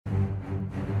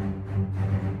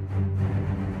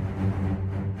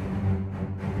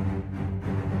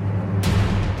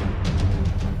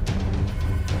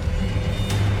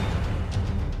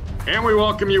And we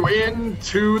welcome you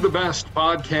into the best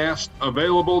podcast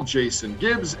available. Jason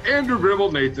Gibbs, Andrew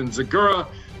Gribble, Nathan Zegura.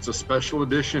 It's a special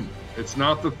edition. It's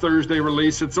not the Thursday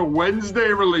release. It's a Wednesday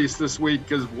release this week.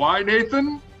 Because why,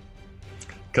 Nathan?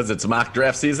 Because it's mock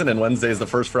draft season and Wednesday is the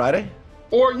first Friday?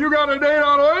 Or you got a date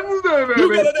on Wednesday, baby.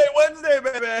 You got a date Wednesday,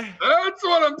 baby. That's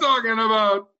what I'm talking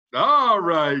about. All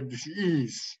right.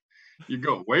 Jeez. You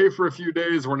go away for a few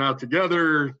days. We're not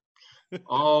together.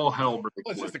 All hell breaks loose.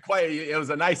 Well, it's just a quiet. It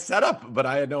was a nice setup, but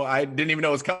I didn't even know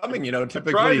it was coming. You know,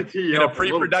 typically in a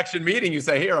pre-production meeting, you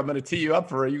say, "Here, I'm going to tee you up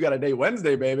for you got a date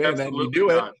Wednesday, baby," and then you do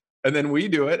it, and then we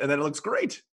do it, and then it looks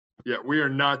great. Yeah, we are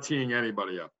not teeing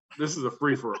anybody up. This is a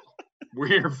free for all.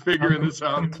 We are figuring this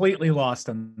out. Completely lost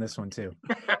on this one too.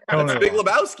 That's Big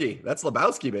Lebowski. That's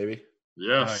Lebowski, baby.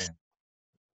 Yes,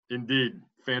 Indeed.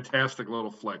 Fantastic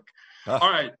little flick. All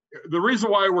right. The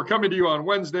reason why we're coming to you on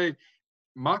Wednesday,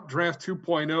 Mock Draft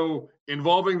 2.0,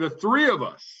 involving the three of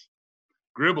us.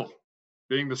 Gribble,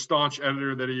 being the staunch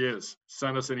editor that he is,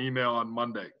 sent us an email on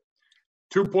Monday.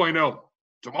 2.0,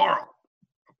 tomorrow.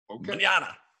 Okay.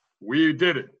 Mañana. We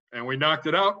did it, and we knocked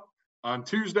it out on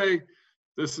Tuesday.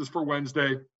 This is for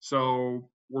Wednesday, so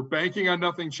we're banking on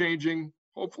nothing changing.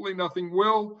 Hopefully nothing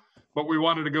will, but we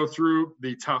wanted to go through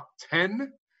the top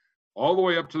 10 all the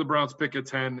way up to the Browns pick at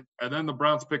 10, and then the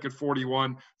Browns pick at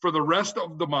 41 for the rest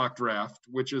of the mock draft,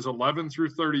 which is 11 through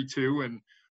 32, and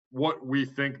what we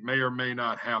think may or may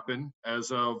not happen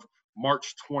as of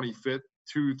March 25th,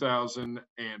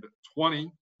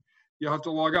 2020. You'll have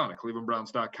to log on at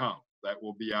clevelandbrowns.com. That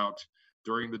will be out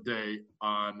during the day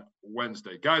on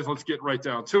Wednesday. Guys, let's get right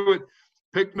down to it.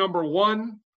 Pick number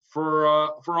one for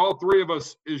all three of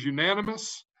us is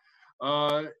unanimous.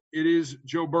 It is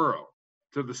Joe Burrow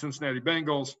to the Cincinnati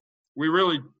Bengals.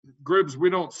 Gribbs, we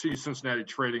don't see Cincinnati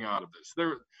trading out of this.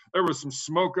 There was some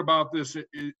smoke about this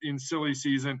in silly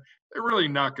season. They're really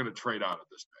not going to trade out of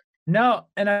this pick. No,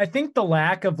 and I think the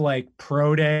lack of like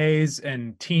pro days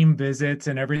and team visits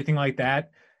and everything like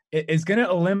that is going to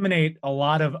eliminate a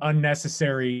lot of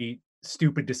unnecessary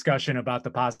stupid discussion about the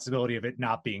possibility of it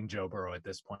not being Joe Burrow at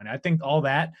this point. I think all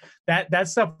that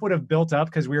stuff would have built up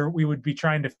because we would be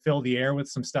trying to fill the air with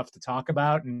some stuff to talk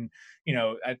about. And, you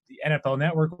know, at the NFL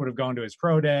Network would have gone to his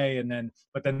pro day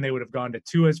but then they would have gone to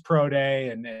Tua's pro day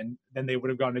and then they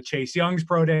would have gone to Chase Young's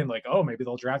pro day and like, oh, maybe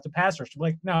they'll draft a pass rusher.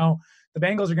 Like, no, the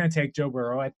Bengals are going to take Joe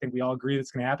Burrow. I think we all agree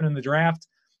that's going to happen in the draft.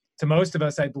 To most of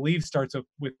us, I believe starts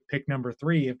with pick number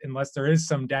 3, unless there is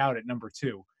some doubt at number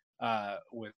 2.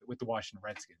 With the Washington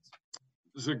Redskins.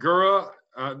 Zegura,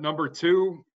 number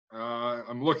 2.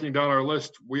 I'm looking down our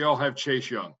list. We all have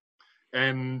Chase Young.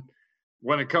 And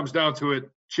when it comes down to it,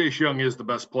 Chase Young is the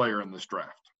best player in this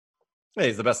draft. Yeah,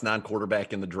 he's the best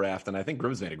non-quarterback in the draft, and I think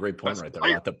Gribbs made a great point right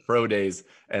there about the pro days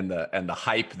and the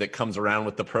hype that comes around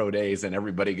with the pro days, and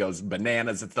everybody goes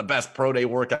bananas. It's the best pro day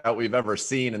workout we've ever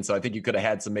seen, and so I think you could have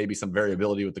had maybe some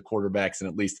variability with the quarterbacks, and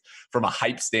at least from a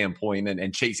hype standpoint.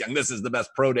 And Chase Young, this is the best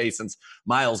pro day since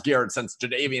Myles Garrett, since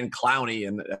Jadeveon Clowney,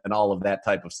 and all of that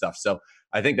type of stuff. So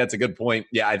I think that's a good point.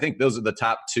 Yeah, I think those are the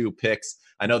top 2 picks.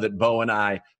 I know that Bo and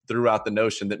I threw out the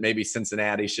notion that maybe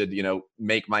Cincinnati should,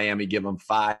 make Miami give them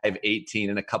 5, 18,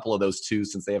 and a couple of those 2s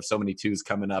since they have so many 2s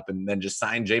coming up, and then just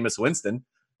sign Jameis Winston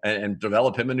and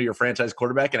develop him into your franchise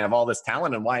quarterback and have all this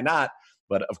talent, and why not?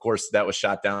 But, of course, that was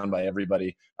shot down by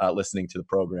everybody listening to the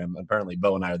program. Apparently,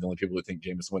 Bo and I are the only people who think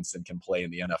Jameis Winston can play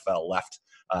in the NFL left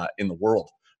in the world.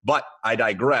 But I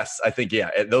digress. I think,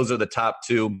 those are the top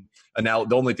 2. And now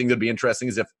the only thing that'd be interesting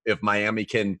is if Miami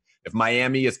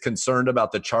is concerned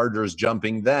about the Chargers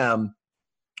jumping them,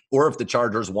 or if the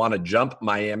Chargers want to jump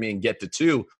Miami and get to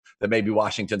 2, then maybe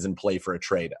Washington's in play for a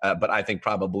trade. But I think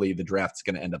probably the draft's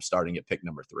going to end up starting at pick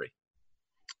number 3.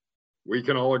 We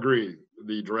can all agree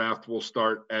the draft will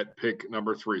start at pick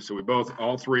number 3. So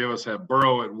all three of us have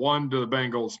Burrow at 1 to the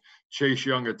Bengals, Chase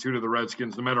Young at 2 to the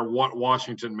Redskins, no matter what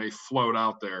Washington may float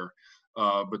out there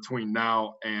between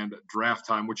now and draft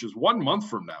time, which is 1 month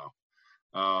from now.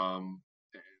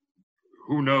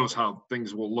 Who knows how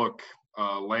things will look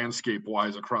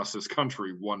landscape-wise across this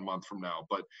country 1 month from now.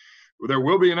 But there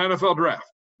will be an NFL draft.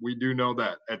 We do know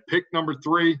that. At pick number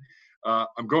 3,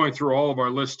 I'm going through all of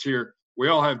our lists here. We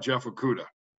all have Jeff Okudah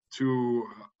to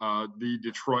the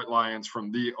Detroit Lions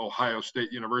from the Ohio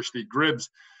State University. Gribbs,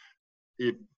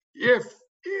 if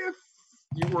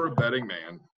you were a betting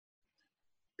man,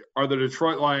 are the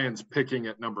Detroit Lions picking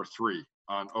at number 3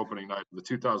 on opening night of the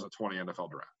 2020 NFL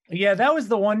Draft? Yeah, that was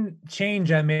the one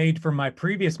change I made from my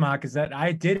previous mock, is that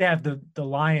I did have the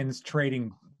Lions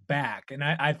trading back. And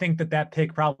I think that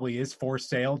pick probably is for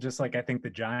sale, just like I think the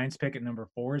Giants pick at number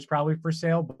 4 is probably for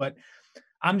sale. But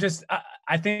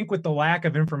I think with the lack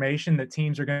of information that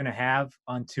teams are going to have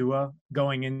on Tua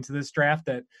going into this draft,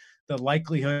 that the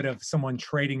likelihood of someone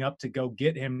trading up to go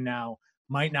get him now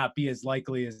might not be as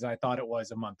likely as I thought it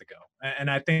was a month ago. And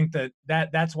I think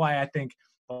that's why I think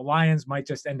the Lions might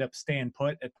just end up staying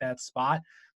put at that spot.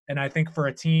 And I think for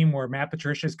a team where Matt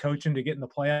Patricia's coaching to get in the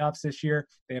playoffs this year,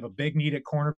 they have a big need at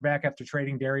cornerback after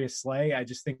trading Darius Slay. I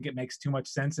just think it makes too much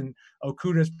sense. And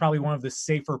Okudah is probably one of the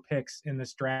safer picks in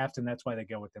this draft, and that's why they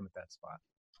go with him at that spot.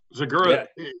 Zegura,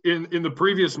 in the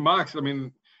previous mocks, I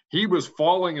mean, he was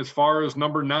falling as far as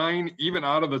number 9, even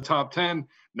out of the top 10.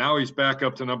 Now he's back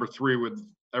up to number 3 with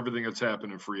everything that's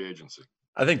happened in free agency.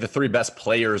 I think the 3 best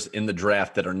players in the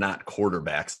draft that are not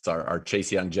quarterbacks are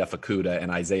Chase Young, Jeff Okudah, and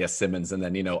Isaiah Simmons. And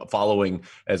then, following,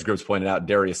 as Gribbs pointed out,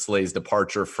 Darius Slay's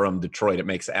departure from Detroit, it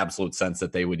makes absolute sense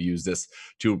that they would use this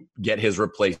to get his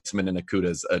replacement. And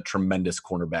Okudah's a tremendous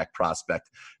cornerback prospect,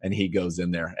 and he goes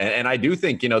in there. And I do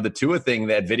think, the Tua thing,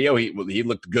 that video, he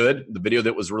looked good. The video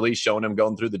that was released showing him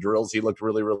going through the drills, he looked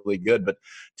really, really good. But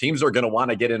teams are going to want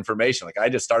to get information. Like, I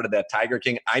just started that Tiger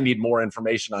King. I need more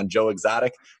information on Joe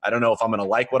Exotic. I don't know if I'm going to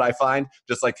like what I find,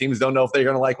 just like teams don't know if they're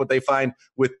going to like what they find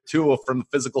with Tua from the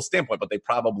physical standpoint, but they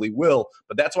probably will.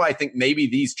 But that's why I think maybe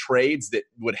these trades that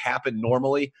would happen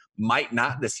normally might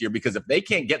not this year, because if they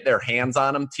can't get their hands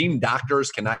on them, team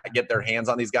doctors cannot get their hands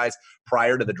on these guys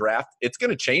prior to the draft, it's going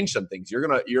to change some things.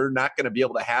 You're not going to be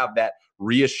able to have that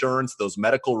reassurance, those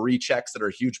medical rechecks that are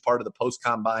a huge part of the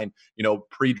post-combine,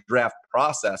 pre-draft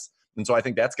process. And so I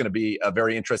think that's going to be a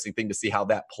very interesting thing to see how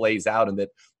that plays out, and that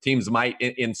teams might,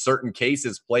 in certain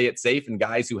cases, play it safe, and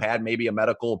guys who had maybe a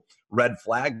medical red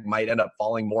flag might end up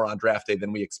falling more on draft day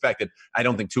than we expected. I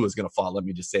don't think Tua is going to fall. Let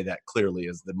me just say that clearly,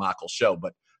 as the mock will show.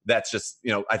 But that's just,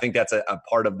 I think that's a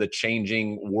part of the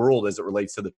changing world as it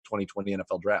relates to the 2020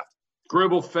 NFL draft.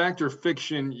 Gribble, fact or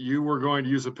fiction, you were going to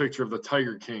use a picture of the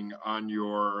Tiger King on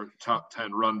your top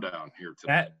 10 rundown here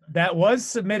today. That was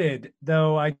submitted,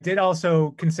 though I did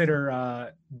also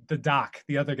consider the Doc,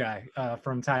 the other guy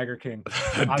from Tiger King.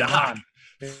 Doc.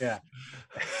 Yeah.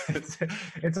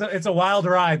 It's a wild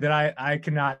ride that I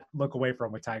cannot look away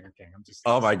from with Tiger King. I'm just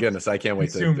oh my goodness, I can't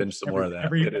wait to binge some more of that.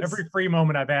 Every free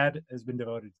moment I've had has been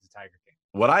devoted to Tiger King.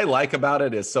 What I like about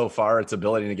it is so far its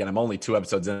ability, and again, I'm only 2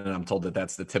 episodes in, and I'm told that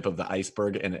that's the tip of the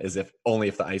iceberg, and as if only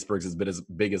if the iceberg's as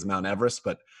big as Mount Everest.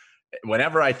 But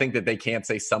whenever I think that they can't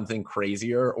say something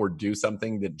crazier or do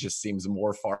something that just seems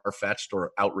more far-fetched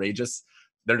or outrageous,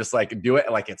 they're just like, do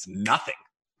it like it's nothing.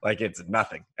 Like it's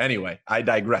nothing. Anyway, I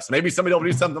digress. Maybe somebody will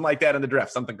do something like that in the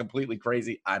draft, something completely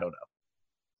crazy. I don't know.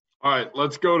 All right,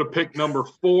 let's go to pick number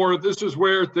 4. This is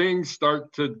where things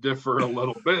start to differ a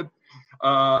little bit.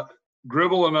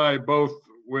 Gribble and I both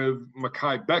with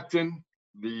Mekhi Becton,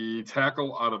 the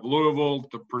tackle out of Louisville,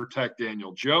 to protect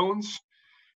Daniel Jones.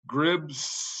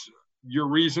 Gribbs, your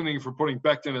reasoning for putting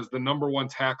Becton as the number 1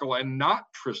 tackle and not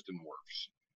Tristan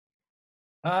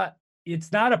Wirfs?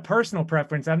 It's not a personal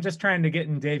preference. I'm just trying to get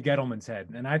in Dave Gettleman's head.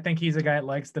 And I think he's a guy that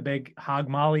likes the big hog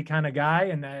molly kind of guy.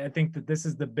 And I think that this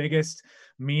is the biggest,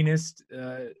 meanest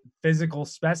physical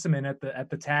specimen at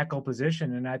the tackle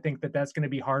position. And I think that that's going to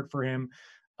be hard for him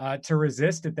to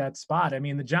resist at that spot. I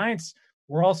mean, the Giants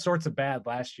were all sorts of bad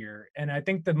last year. And I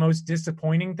think the most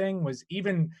disappointing thing was,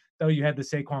 even though you had the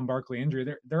Saquon Barkley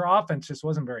injury, their offense just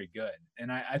wasn't very good.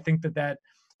 And I think that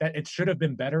it should have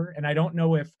been better. And I don't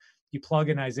know if you plug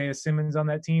in Isaiah Simmons on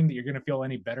that team that you're going to feel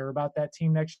any better about that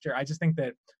team next year. I just think that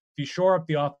if you shore up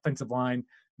the offensive line,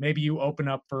 maybe you open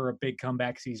up for a big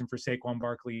comeback season for Saquon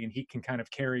Barkley, and he can kind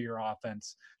of carry your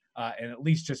offense and at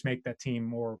least just make that team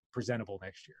more presentable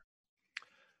next year.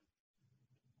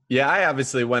 Yeah, I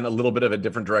obviously went a little bit of a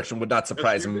different direction. Would not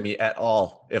surprise me at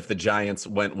all if the Giants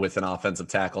went with an offensive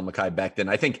tackle, Mekhi Becton.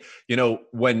 I think,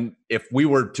 if we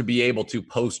were to be able to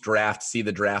post-draft see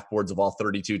the draft boards of all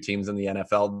 32 teams in the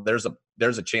NFL,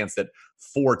 there's a chance that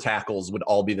 4 tackles would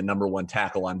all be the number 1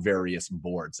 tackle on various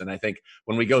boards. And I think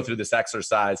when we go through this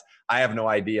exercise, I have no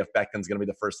idea if Becton's going to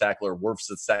be the first tackle or Wirfs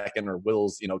the second or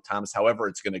Wills, Thomas, however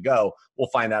it's going to go. We'll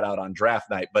find that out on draft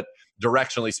night. But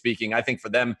directionally speaking, I think for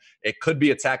them, it could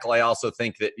be a tackle. I also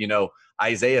think that,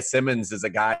 Isaiah Simmons is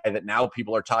a guy that now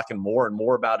people are talking more and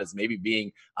more about as maybe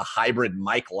being a hybrid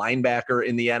Mike linebacker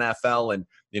in the NFL. And,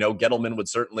 Gettleman would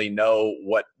certainly know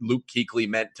what Luke Kuechly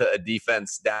meant to a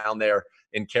defense down there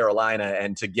in Carolina,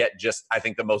 and to get just, I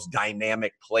think, the most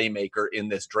dynamic playmaker in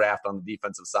this draft on the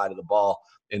defensive side of the ball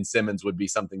in Simmons would be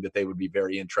something that they would be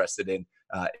very interested in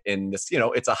this.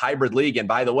 It's a hybrid league. And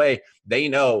by the way, they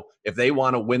know if they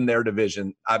want to win their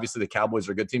division, obviously the Cowboys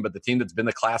are a good team, but the team that's been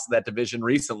the class of that division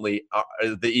recently are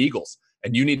the Eagles.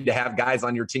 And you need to have guys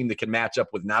on your team that can match up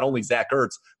with not only Zach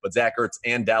Ertz, but Zach Ertz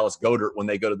and Dallas Goedert when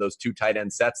they go to those 2 tight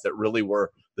end sets that really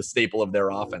were the staple of their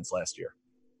offense last year.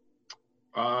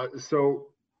 So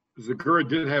Zegura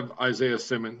did have Isaiah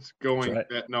Simmons going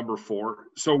at number 4.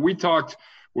 So we talked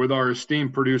with our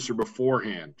esteemed producer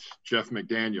beforehand, Jeff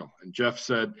McDaniel, and Jeff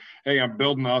said, hey, I'm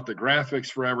building out the graphics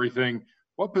for everything.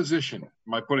 What position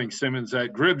am I putting Simmons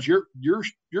at? Gribbs,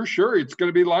 you're sure it's going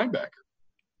to be linebacker?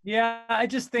 Yeah, I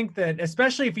just think that,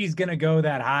 especially if he's going to go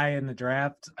that high in the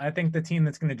draft, I think the team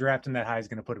that's going to draft him that high is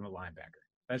going to put him at linebacker.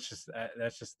 That's just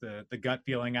the gut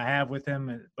feeling I have with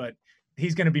him. But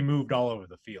he's going to be moved all over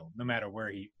the field, no matter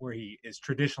where he is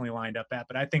traditionally lined up at.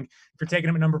 But I think if you're taking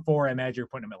him at number 4, I imagine you're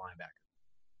putting him at linebacker.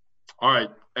 All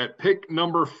right, at pick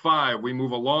number 5, we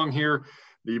move along here.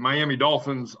 The Miami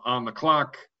Dolphins on the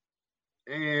clock,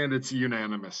 and it's a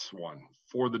unanimous one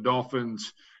for the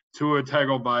Dolphins. Tua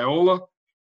Tagovailoa.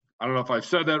 I don't know if I've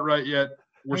said that right yet.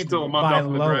 We're still a month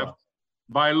off the draft.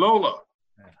 Vailoa.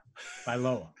 Yeah.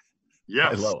 Vailoa.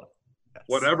 Yes. Vailoa. Yes.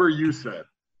 Whatever you said.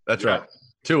 That's right.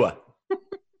 Tua.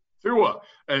 Tua,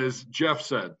 as Jeff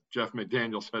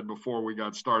McDaniel said before we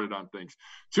got started on things.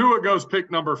 Tua goes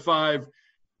pick number 5.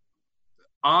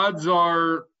 Odds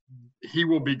are he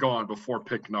will be gone before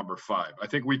pick number 5. I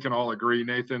think we can all agree,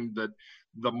 Nathan, that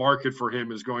the market for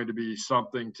him is going to be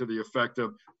something to the effect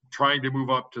of trying to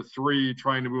move up to 3,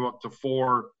 trying to move up to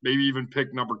 4, maybe even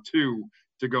pick number 2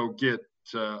 to go get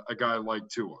a guy like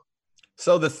Tua.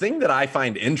 So the thing that I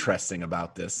find interesting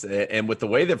about this, and with the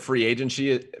way that free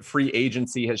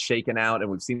agency has shaken out, and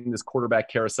we've seen this quarterback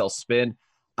carousel spin,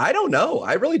 I don't know.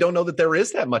 I really don't know that there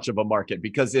is that much of a market,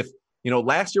 because if,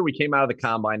 last year we came out of the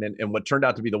combine and what turned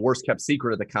out to be the worst kept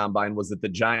secret of the combine was that the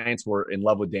Giants were in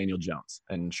love with Daniel Jones.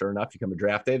 And sure enough, you come to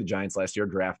draft day, the Giants last year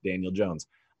draft Daniel Jones.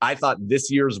 I thought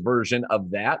this year's version of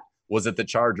that was that the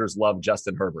Chargers love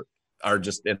Justin Herbert, are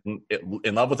just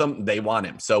in love with him. They want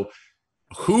him. So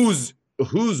who's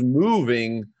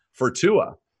moving for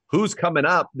Tua? Who's coming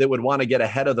up that would want to get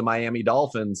ahead of the Miami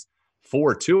Dolphins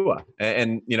for Tua?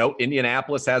 And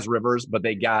Indianapolis has Rivers, but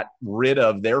they got rid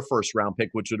of their first round pick,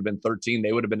 which would have been 13.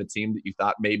 They would have been a team that you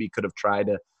thought maybe could have tried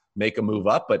to make a move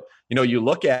up. But, you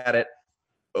look at it,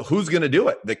 who's going to do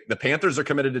it? The Panthers are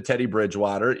committed to Teddy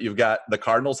Bridgewater. You've got the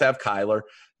Cardinals have Kyler.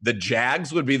 The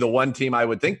Jags would be the one team I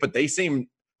would think, but they seem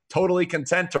totally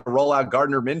content to roll out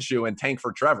Gardner Minshew and tank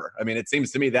for Trevor. I mean, it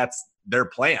seems to me that's their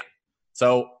plan.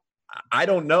 So I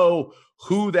don't know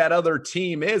who that other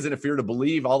team is. And if you're to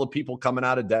believe all the people coming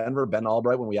out of Denver, Ben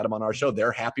Albright, when we had him on our show,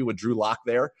 they're happy with Drew Lock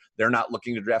there. They're not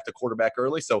looking to draft a quarterback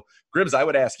early. So Gribbs, I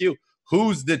would ask you,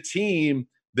 who's the team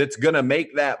that's going to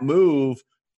make that move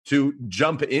to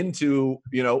jump into,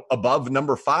 above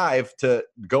number 5 to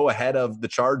go ahead of the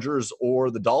Chargers or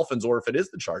the Dolphins, or if it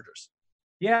is the Chargers?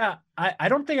 Yeah, I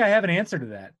don't think I have an answer to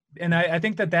that. And I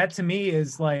think that to me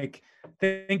is like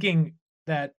thinking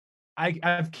that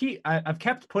I've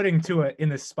kept putting Tua in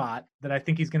this spot that I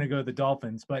think he's going to go to the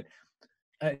Dolphins, but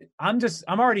I'm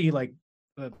already like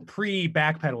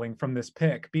pre-backpedaling from this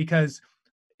pick, because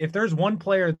if there's one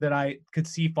player that I could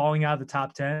see falling out of the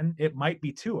top 10, it might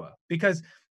be Tua. Because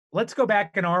let's go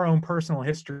back in our own personal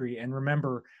history and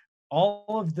remember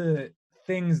all of the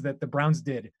things that the Browns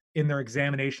did in their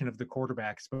examination of the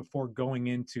quarterbacks before going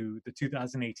into the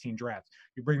 2018 draft.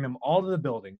 You bring them all to the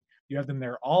building. You have them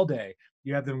there all day.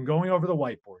 You have them going over the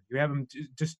whiteboard. You have them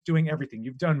just doing everything.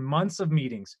 You've done months of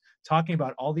meetings talking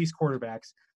about all these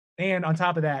quarterbacks. And on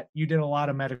top of that, you did a lot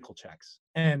of medical checks.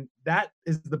 And that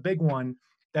is the big one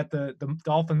that the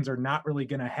Dolphins are not really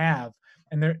going to have.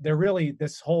 And they're really,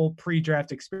 this whole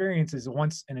pre-draft experience is a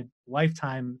once in a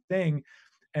lifetime thing.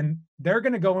 And they're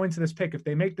going to go into this pick. If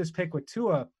they make this pick with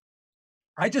Tua,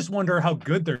 I just wonder how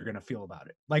good they're going to feel about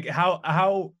it. Like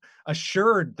how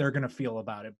assured they're going to feel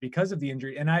about it because of the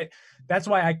injury. And that's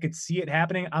why I could see it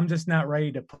happening. I'm just not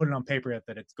ready to put it on paper yet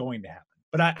that it's going to happen.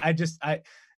 But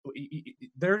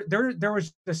there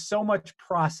was just so much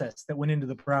process that went into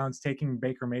the Browns taking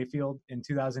Baker Mayfield in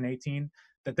 2018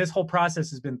 that this whole process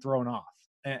has been thrown off.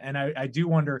 And I do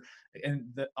wonder, and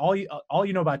all you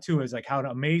know about Tua is like how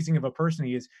amazing of a person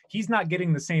he is. He's not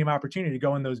getting the same opportunity to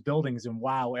go in those buildings and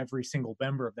wow every single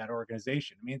member of that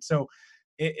organization. I mean, so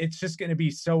it's just going to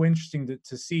be so interesting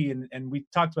to see. And we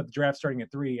talked about the draft starting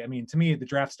at 3. I mean, to me, the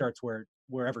draft starts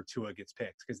wherever Tua gets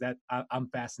picked, because I'm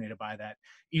fascinated by that.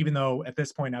 Even though at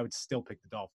this point I would still pick the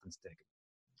Dolphins ticket.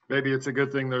 Maybe it's a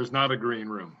good thing there's not a green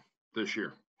room this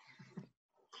year.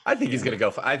 I think he's going to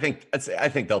go. I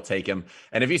think they'll take him.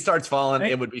 And if he starts falling,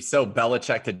 it would be so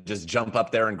Belichick to just jump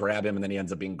up there and grab him, and then he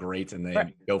ends up being great. And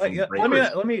they go from great.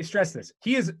 Let me stress this: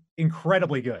 he is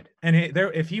incredibly good. And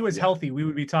if he was healthy, we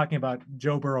would be talking about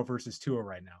Joe Burrow versus Tua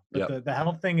right now. But the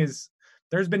health thing is,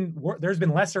 there's been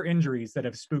lesser injuries that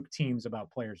have spooked teams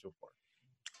about players before.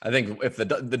 I think if the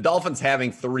Dolphins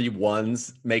having 3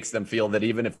 1s makes them feel that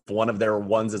even if one of their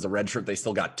 1s is a red shirt, they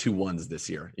still got 2 1s this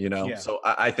year, So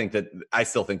I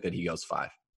still think that he goes 5.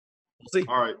 We'll see.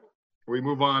 All right. We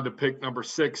move on to pick number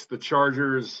 6, the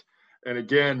Chargers. And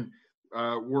again,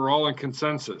 we're all in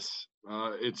consensus.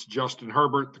 It's Justin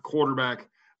Herbert, the quarterback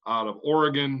out of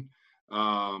Oregon.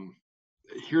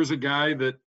 Here's a guy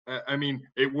that,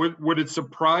 would it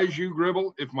surprise you,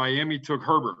 Gribble, if Miami took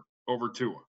Herbert over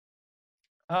Tua?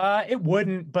 It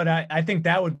wouldn't, but I think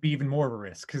that would be even more of a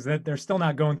risk because they're still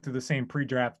not going through the same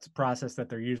pre-draft process that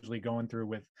they're usually going through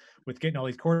with getting all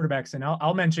these quarterbacks. And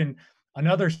I'll mention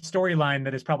another storyline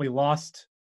that is probably lost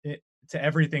to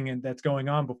everything that's going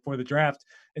on before the draft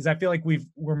is I feel like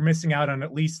we're missing out on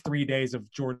at least 3 days of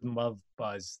Jordan Love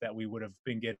buzz that we would have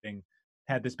been getting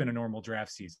had this been a normal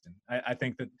draft season. I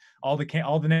think that all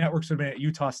the networks would have been at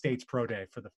Utah State's pro day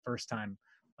for the first time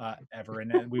ever, and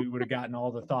then we would have gotten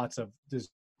all the thoughts of does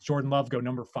Jordan Love go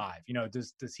number 5?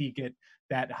 Does he get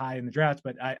that high in the draft?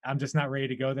 But I'm just not ready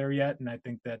to go there yet. And I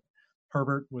think that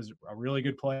Herbert was a really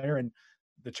good player, and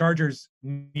the Chargers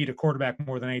need a quarterback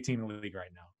more than any team in the league right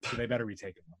now. So they better be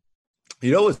taking one.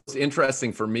 What's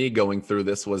interesting for me going through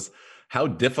this was how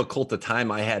difficult a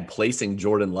time I had placing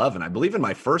Jordan Love. And I believe in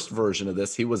my first version of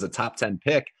this, he was a top 10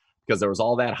 pick because there was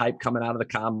all that hype coming out of the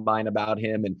combine about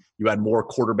him. And you had more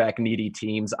quarterback needy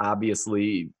teams,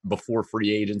 obviously, before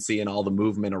free agency and all the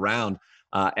movement around.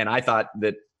 And I thought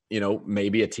that,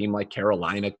 maybe a team like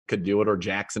Carolina could do it or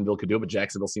Jacksonville could do it, but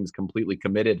Jacksonville seems completely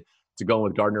committed to going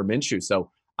with Gardner Minshew. So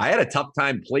I had a tough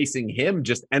time placing him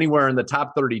just anywhere in the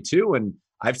top 32. And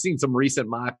I've seen some recent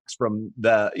mocks from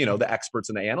the experts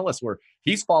and the analysts where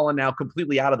he's fallen now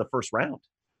completely out of the first round,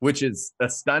 which is a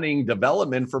stunning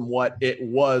development from what it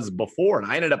was before. And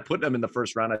I ended up putting him in the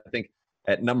first round, I think,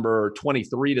 at number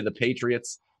 23 to the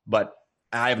Patriots. But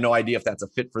I have no idea if that's a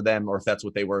fit for them or if that's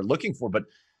what they were looking for. But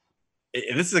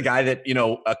this is a guy that,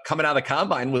 coming out of the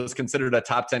combine was considered a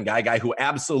top 10 guy who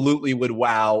absolutely would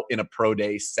wow in a pro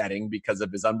day setting because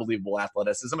of his unbelievable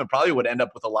athleticism and probably would end up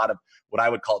with a lot of what I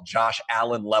would call Josh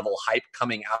Allen level hype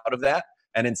coming out of that.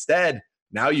 And instead,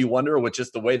 now you wonder, with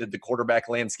just the way that the quarterback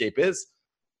landscape is,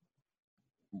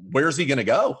 where's he going to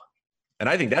go? And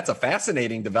I think that's a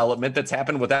fascinating development that's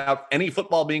happened without any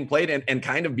football being played and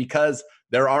kind of because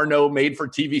there are no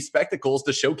made-for-TV spectacles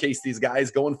to showcase these guys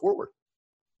going forward.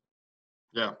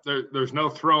 Yeah, there's no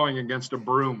throwing against a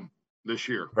broom this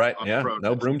year. Right, yeah,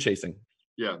 no broom chasing.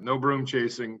 Yeah, no broom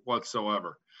chasing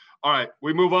whatsoever. All right,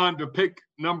 we move on to pick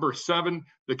number 7,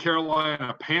 the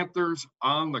Carolina Panthers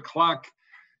on the clock.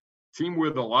 Team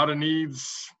with a lot of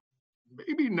needs,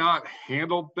 maybe not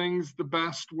handled things the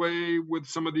best way with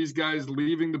some of these guys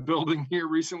leaving the building here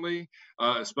recently,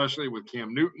 especially with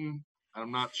Cam Newton.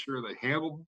 I'm not sure they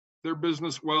handled their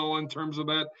business well in terms of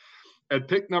that. At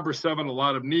pick number 7, a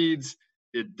lot of needs.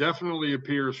 It definitely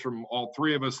appears from all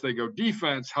 3 of us they go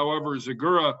defense. However,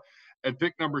 Zegura, at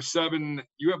pick number 7,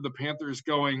 you have the Panthers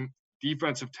going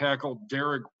defensive tackle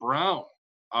Derek Brown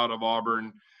out of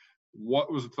Auburn.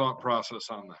 What was the thought process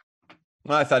on that?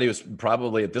 Well, I thought he was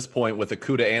probably at this point with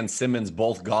Okudah and Simmons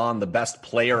both gone, the best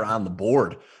player on the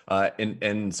board.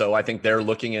 And so I think they're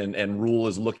looking and Rule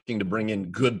is looking to bring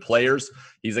in good players.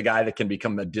 He's a guy that can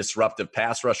become a disruptive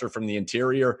pass rusher from the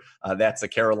interior. That's a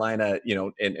Carolina,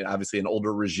 and obviously an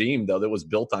older regime, though, that was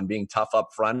built on being tough up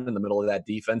front in the middle of that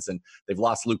defense. And they've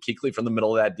lost Luke Kuechly from the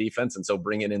middle of that defense. And so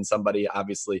bringing in somebody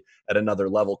obviously at another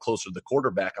level closer to the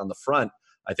quarterback on the front,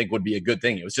 I think would be a good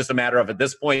thing. It was just a matter of, at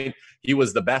this point, he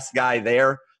was the best guy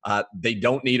there. They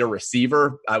don't need a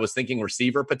receiver. I was thinking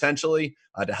receiver potentially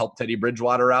to help Teddy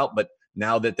Bridgewater out. But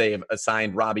now that they have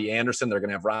assigned Robbie Anderson, they're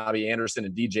going to have Robbie Anderson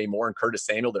and DJ Moore and Curtis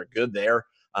Samuel. They're good there.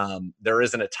 There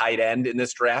isn't a tight end in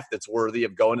this draft that's worthy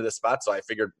of going to this spot. So I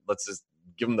figured let's just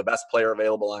give them the best player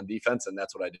available on defense. And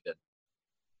that's what I did.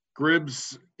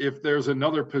 Gribbs, if there's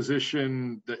another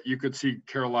position that you could see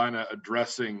Carolina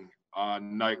addressing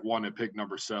on night 1 at pick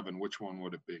number 7, which one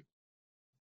would it be?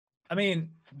 I mean,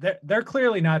 they're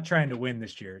clearly not trying to win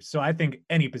this year. So I think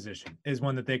any position is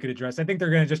one that they could address. I think they're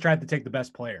going to just try to take the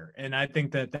best player. And I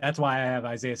think that's why I have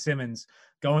Isaiah Simmons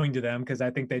going to them, because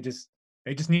I think they just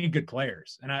need good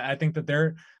players. And I think that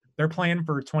they're playing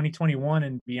for 2021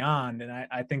 and beyond. And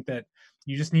I think that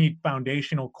you just need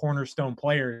foundational cornerstone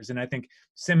players. And I think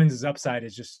Simmons' upside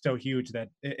is just so huge that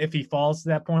if he falls to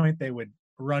that point, they would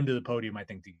run to the podium, I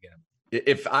think, to get him.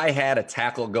 If I had a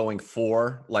tackle going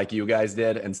 4 like you guys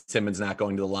did and Simmons not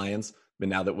going to the Lions, but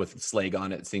now that with Slay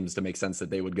gone, it seems to make sense that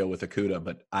they would go with Okudah.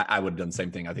 But I would have done the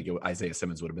same thing. I think Isaiah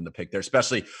Simmons would have been the pick there,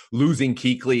 especially losing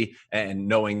Kuechly and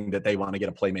knowing that they want to get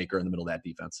a playmaker in the middle of that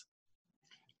defense.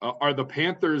 Are the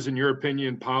Panthers, in your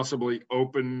opinion, possibly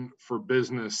open for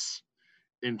business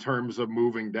in terms of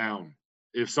moving down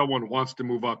if someone wants to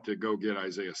move up to go get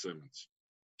Isaiah Simmons?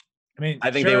 I mean,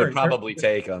 I think they would probably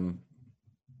take him.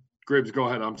 Gribbs, go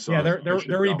ahead. I'm sorry. Yeah,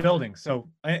 they're rebuilding. So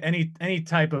any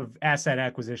type of asset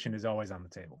acquisition is always on the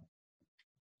table.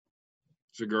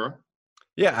 Zegura?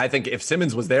 Yeah, I think if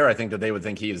Simmons was there, I think that they would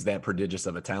think he is that prodigious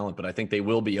of a talent, but I think they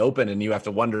will be open, and you have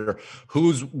to wonder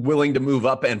who's willing to move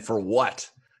up and for what.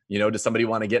 You know, does somebody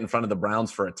want to get in front of the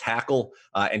Browns for a tackle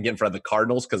and get in front of the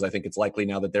Cardinals? Because I think it's likely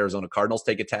now that the Arizona Cardinals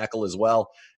take a tackle as well.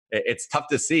 It's tough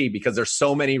to see because there's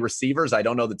so many receivers. I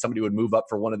don't know that somebody would move up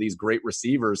for one of these great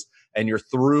receivers. And you're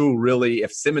through really,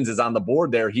 if Simmons is on the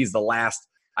board there, he's the last,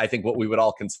 I think, what we would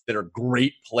all consider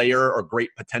great player or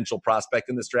great potential prospect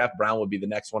in this draft. Brown would be the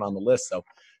next one on the list. So,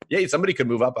 yeah, somebody could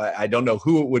move up. I don't know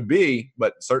who it would be,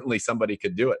 but certainly somebody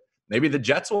could do it. Maybe the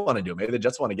Jets want to do it. Maybe the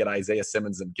Jets want to get Isaiah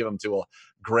Simmons and give him to a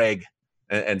Greg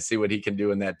and see what he can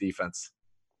do in that defense.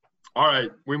 All right,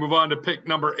 we move on to pick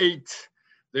number 8,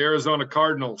 the Arizona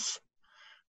Cardinals.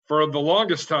 For the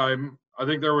longest time, I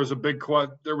think there was a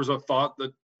thought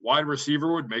that wide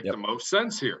receiver would make the most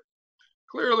sense here.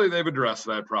 Clearly, they've addressed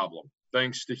that problem,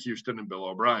 thanks to Houston and Bill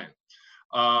O'Brien.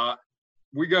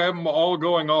 We got them all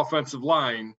going offensive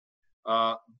line.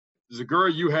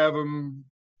 Zegura, you have him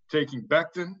taking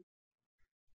Becton.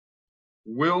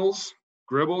 Wills,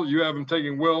 Gribble, you have him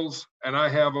taking Wills, and I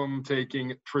have him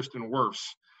taking Tristan Wirfs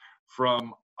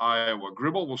from Iowa.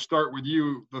 Gribble, we'll start with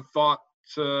you. The thought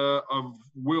of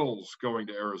Wills going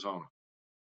to Arizona.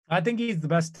 I think he's the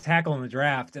best tackle in the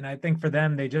draft, and I think for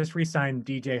them, they just re-signed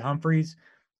DJ Humphries,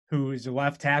 who is a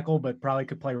left tackle but probably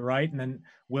could play right, and then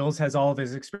Wills has all of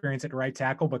his experience at right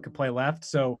tackle but could play left.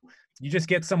 So you just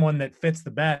get someone that fits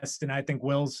the best, and I think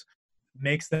Wills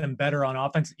makes them better on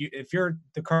offense. If you're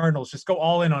the Cardinals, just go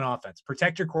all in on offense.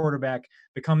 Protect your quarterback,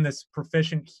 become this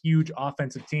proficient, huge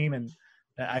offensive team, and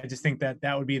I just think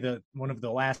that would be one of the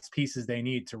last pieces they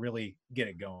need to really get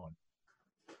it going.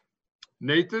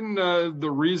 Nathan,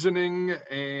 the reasoning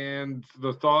and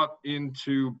the thought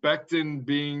into Becton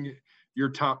being your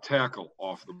top tackle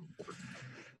off the board.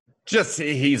 Just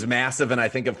he's massive, and I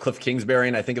think of Cliff Kingsbury,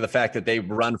 and I think of the fact that they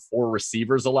run 4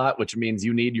 receivers a lot, which means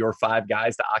you need your 5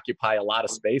 guys to occupy a lot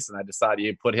of space, and I decided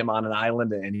you put him on an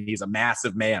island, and he's a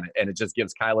massive man, and it just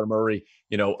gives Kyler Murray,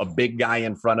 a big guy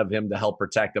in front of him to help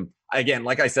protect him. Again,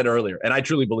 like I said earlier, and I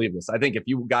truly believe this, I think if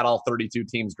you got all 32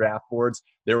 teams' draft boards,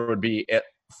 there would be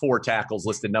 4 tackles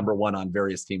listed number 1 on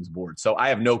various teams' boards. So I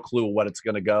have no clue what it's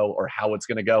going to go or how it's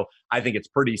going to go. I think it's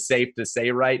pretty safe to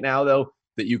say right now, though,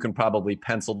 that you can probably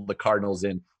pencil the Cardinals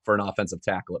in for an offensive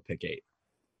tackle at pick 8.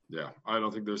 Yeah, I don't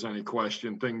think there's any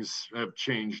question. Things have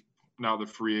changed now that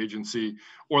free agency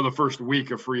or the first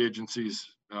week of free agencies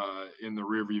in the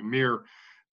rearview mirror.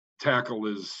 Tackle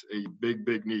is a big,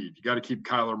 big need. You got to keep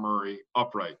Kyler Murray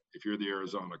upright if you're the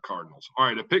Arizona Cardinals. All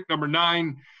right, at pick number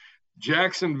 9,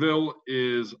 Jacksonville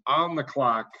is on the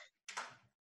clock.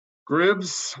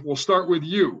 Gribbs, we'll start with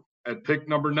you. At pick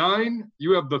number 9,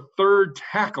 you have the 3rd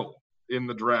tackle in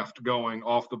the draft going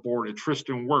off the board at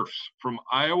Tristan Wirfs from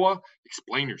Iowa.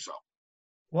 Explain yourself.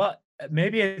 Well,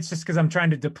 maybe it's just because I'm trying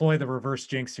to deploy the reverse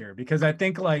jinx here, because I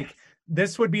think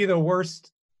this would be the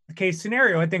worst case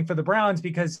scenario, I think, for the Browns,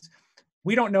 because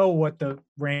we don't know what the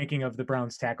ranking of the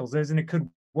Browns tackles is, and it could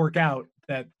work out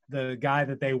that the guy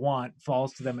that they want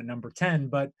falls to them at number 10,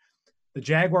 but the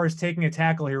Jaguars taking a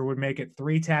tackle here would make it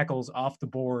 3 tackles off the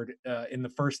board in the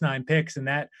first 9 picks, and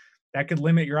that could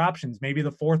limit your options. Maybe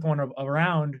the 4th one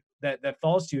around that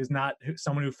falls to you is not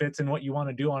someone who fits in what you want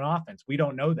to do on offense. We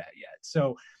don't know that yet.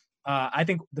 So I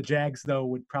think the Jags, though,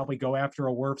 would probably go after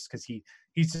a Wirfs because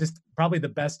he's just probably the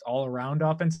best all-around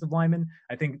offensive lineman.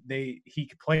 I think he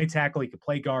could play tackle, he could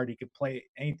play guard, he could play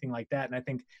anything like that. And I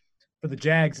think for the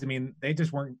Jags, I mean, they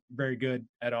just weren't very good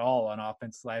at all on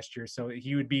offense last year. So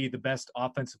he would be the best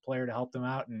offensive player to help them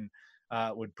out and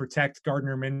would protect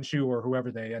Gardner Minshew or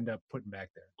whoever they end up putting back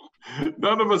there.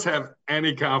 None of us have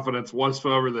any confidence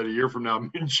whatsoever that a year from now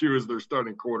Minshew is their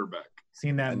starting quarterback.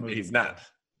 Seen that movie. He's not.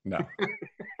 No.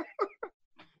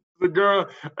 The girl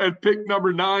at pick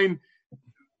number 9,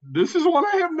 this is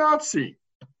what I have not seen.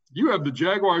 You have the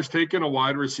Jaguars taking a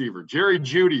wide receiver. Jerry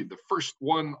Jeudy, the first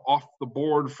one off the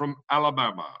board from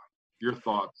Alabama. Your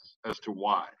thoughts as to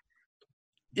why?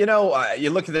 You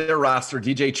look at their roster,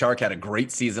 DJ Chark had a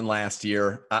great season last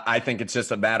year. I think it's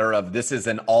just a matter of this is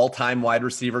an all-time wide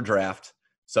receiver draft.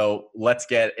 So let's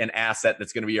get an asset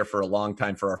that's going to be here for a long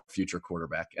time for our future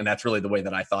quarterback. And that's really the way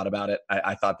that I thought about it.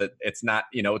 I thought that it's not,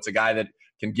 it's a guy that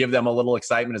can give them a little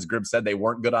excitement. As Gribbs said, they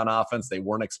weren't good on offense. They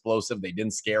weren't explosive. They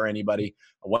didn't scare anybody.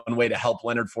 One way to help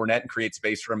Leonard Fournette and create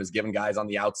space for him is giving guys on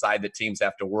the outside that teams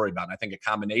have to worry about. And I think a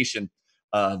combination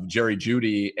of Jerry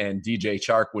Jeudy and DJ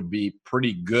Chark would be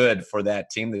pretty good for that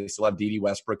team. They still have Dede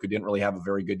Westbrook, who didn't really have a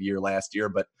very good year last year,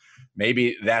 but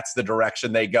maybe that's the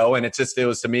direction they go. And it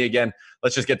was to me, again,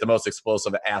 let's just get the most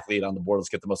explosive athlete on the board. Let's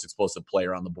get the most explosive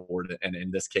player on the board. And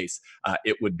in this case,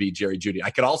 it would be Jerry Jeudy. I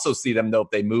could also see them, though, if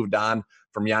they moved on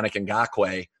from Yannick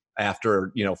Ngakoue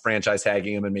after, franchise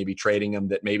tagging him and maybe trading him,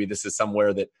 that maybe this is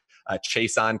somewhere that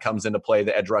Chason comes into play,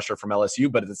 the edge rusher from LSU.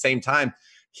 But at the same time,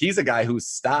 he's a guy whose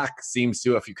stock seems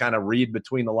to, if you kind of read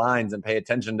between the lines and pay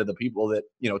attention to the people that,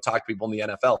 talk to people in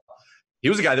the NFL, he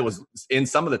was a guy that was in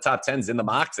some of the top 10s in the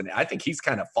mocks. And I think he's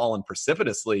kind of fallen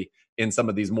precipitously in some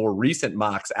of these more recent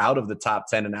mocks out of the top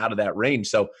 10 and out of that range.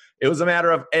 So it was a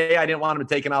matter of, A, I didn't want him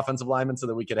to take an offensive lineman so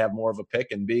that we could have more of a pick.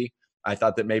 And B, I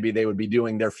thought that maybe they would be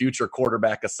doing their future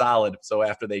quarterback a solid. So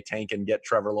after they tank and get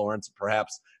Trevor Lawrence,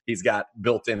 perhaps he's got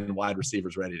built-in wide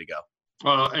receivers ready to go.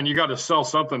 And you got to sell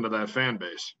something to that fan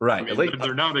base. Right. I mean,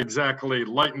 they're not exactly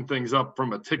lighting things up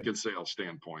from a ticket sales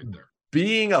standpoint there.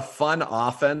 Being a fun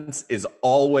offense is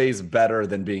always better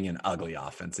than being an ugly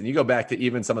offense. And you go back to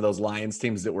even some of those Lions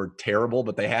teams that were terrible,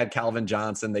 but they had Calvin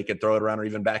Johnson. They could throw it around, or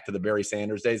even back to the Barry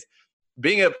Sanders days.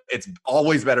 It's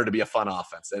always better to be a fun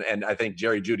offense. And I think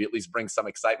Jerry Jeudy at least brings some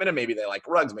excitement. And maybe they like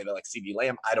Ruggs, maybe they like CeeDee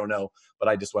Lamb. I don't know. But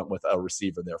I just went with a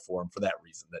receiver there for him for that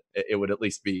reason, that it would at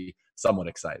least be somewhat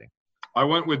exciting. I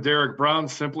went with Derek Brown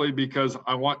simply because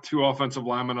I want 2 offensive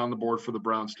linemen on the board for the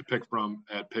Browns to pick from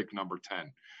at pick number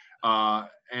 10.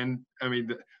 And I mean,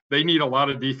 they need a lot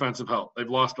of defensive help. They've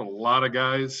lost a lot of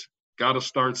guys, got to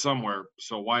start somewhere.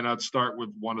 So why not start with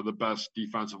one of the best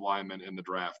defensive linemen in the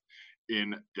draft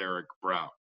in Derek Brown?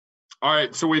 All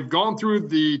right. So we've gone through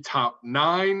the top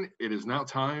 9. It is now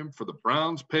time for the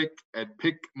Browns pick at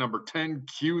pick number 10.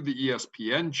 Cue the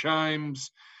ESPN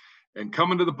chimes and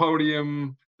coming to the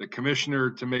podium, the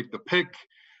commissioner to make the pick.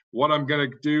 What I'm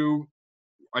going to do,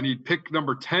 I need pick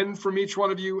number 10 from each one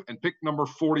of you and pick number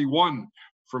 41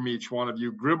 from each one of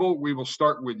you. Gribble, we will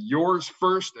start with yours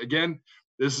first. Again,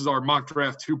 this is our mock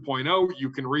draft 2.0. You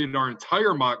can read our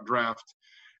entire mock draft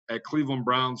at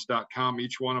clevelandbrowns.com.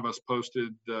 Each one of us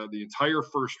posted the entire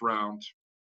first round.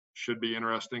 Should be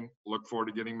interesting. Look forward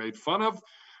to getting made fun of.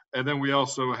 And then we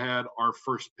also had our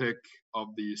first pick of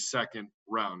the second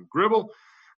round. Gribble,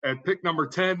 at pick number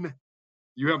 10,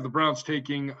 you have the Browns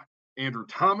taking Andrew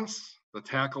Thomas, the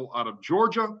tackle out of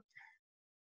Georgia.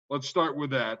 Let's start with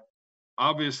that.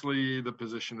 Obviously, the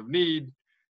position of need,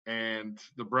 and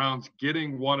the Browns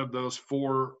getting one of those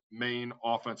 4 main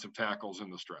offensive tackles in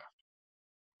this draft.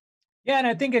 Yeah, and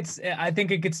I think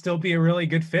it could still be a really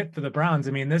good fit for the Browns.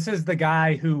 I mean, this is the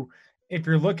guy who, if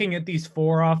you're looking at these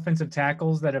 4 offensive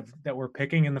tackles that we're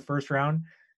picking in the first round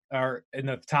or in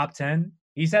the top 10,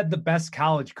 he's had the best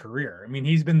college career. I mean,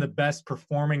 he's been the best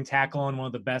performing tackle on one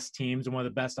of the best teams and one of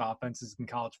the best offenses in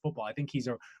college football. I think he's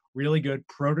a really good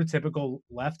prototypical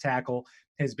left tackle,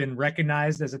 has been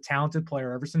recognized as a talented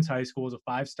player ever since high school, as a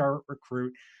 5-star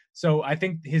recruit. So I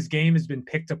think his game has been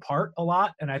picked apart a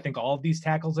lot, and I think all of these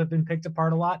tackles have been picked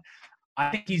apart a lot. I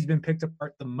think he's been picked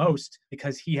apart the most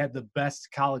because he had the best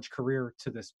college career to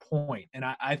this point. And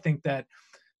I think that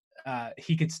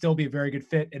he could still be a very good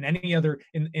fit. And any other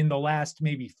in the last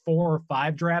maybe 4 or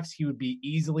 5 drafts, he would be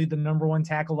easily the number 1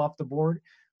 tackle off the board.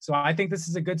 So I think this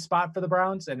is a good spot for the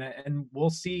Browns, and we'll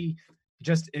see.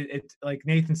 Just it like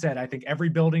Nathan said, I think every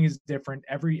building is different.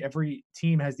 Every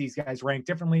team has these guys ranked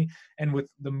differently. And with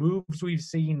the moves we've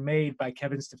seen made by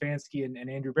Kevin Stefanski and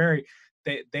Andrew Berry,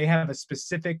 they have a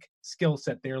specific skill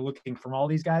set they're looking from all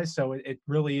these guys. So it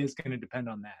really is going to depend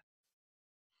on that.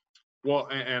 Well,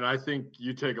 and I think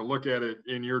you take a look at it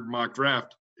in your mock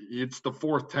draft, it's the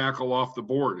 4th tackle off the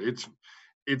board.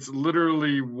 It's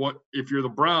literally what, if you're the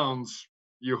Browns,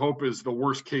 you hope is the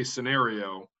worst case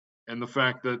scenario, and the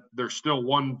fact that there's still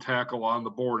 1 tackle on the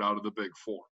board out of the big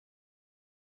 4.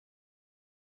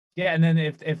 Yeah, and then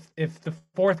if the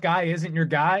 4th guy isn't your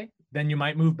guy, then you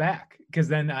might move back, because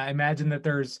then I imagine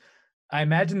there's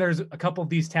a couple of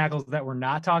these tackles that we're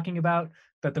not talking about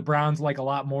that the Browns like a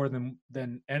lot more than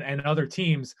and other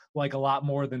teams like a lot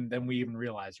more than we even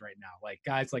realize right now. Like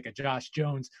guys like a Josh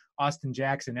Jones, Austin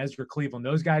Jackson, Ezra Cleveland,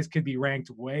 those guys could be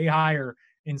ranked way higher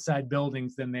inside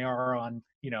buildings than they are on,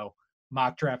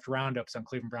 mock draft roundups on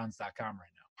clevelandbrowns.com right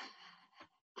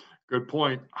now. Good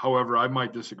point. However, I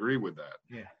might disagree with that.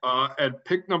 Yeah. At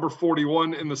pick number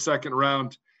 41 in the second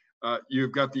round,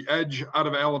 you've got the edge out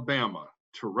of Alabama,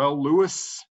 Terrell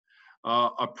Lewis,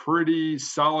 a pretty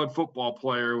solid football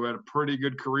player who had a pretty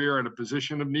good career in a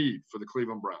position of need for the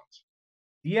Cleveland Browns.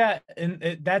 Yeah,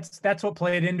 and that's what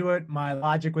played into it. My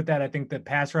logic with that, I think the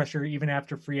pass rusher, even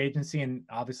after free agency, and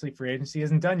obviously free agency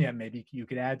isn't done yet. Maybe you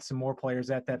could add some more players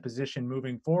at that position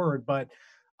moving forward. But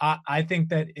I think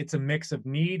that it's a mix of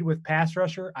need with pass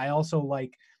rusher. I also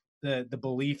like the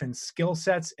belief in skill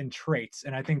sets and traits.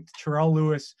 And I think Terrell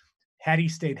Lewis, had he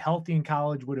stayed healthy in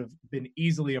college, would have been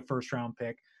easily a first round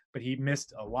pick. But he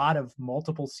missed a lot of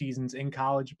multiple seasons in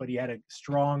college, but he had a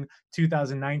strong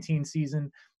 2019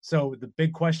 season. So the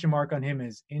big question mark on him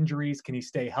is injuries. Can he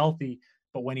stay healthy?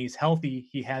 But when he's healthy,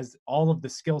 he has all of the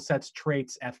skill sets,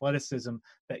 traits, athleticism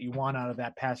that you want out of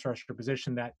that pass rusher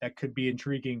position that could be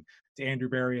intriguing to Andrew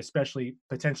Berry, especially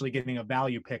potentially getting a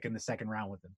value pick in the second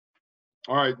round with him.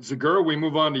 All right, Zegura, we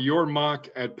move on to your mock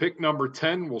at pick number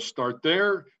 10. We'll start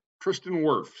there. Tristan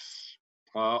Wirfs.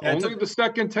 Only the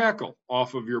second tackle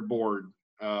off of your board.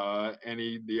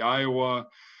 The Iowa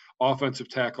offensive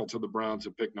tackle to the Browns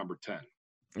at pick number 10.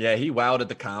 Yeah, he wowed at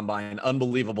the combine.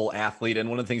 Unbelievable athlete. And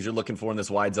one of the things you're looking for in this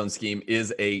wide zone scheme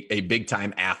is a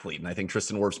big-time athlete. And I think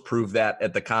Tristan Wirfs proved that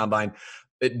at the combine.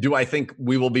 Do I think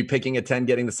we will be picking a 10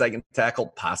 getting the second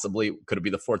tackle? Possibly. Could it be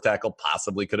the fourth tackle?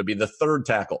 Possibly. Could it be the third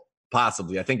tackle?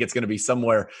 Possibly. I think it's going to be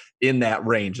somewhere in that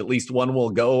range. At least one will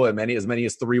go, and as many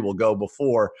as three will go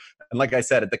before. And like I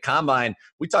said, at the combine,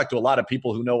 we talked to a lot of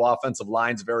people who know offensive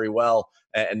lines very well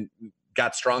and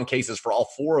got strong cases for all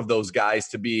four of those guys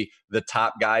to be the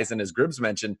top guys. And as Gribbs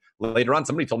mentioned later on,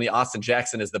 somebody told me Austin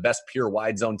Jackson is the best pure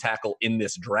wide zone tackle in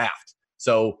this draft.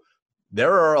 So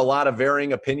there are a lot of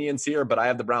varying opinions here, but I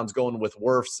have the Browns going with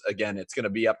Wirfs. Again, it's going to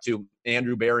be up to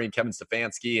Andrew Berry and Kevin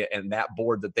Stefanski and that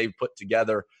board that they've put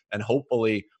together. And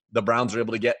hopefully the Browns are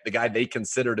able to get the guy they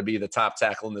consider to be the top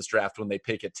tackle in this draft when they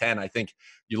pick at 10. I think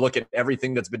you look at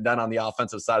everything that's been done on the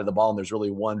offensive side of the ball, and there's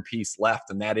really one piece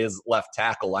left, and that is left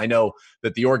tackle. I know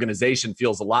that the organization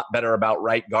feels a lot better about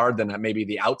right guard than maybe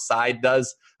the outside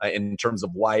does in terms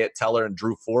of Wyatt Teller and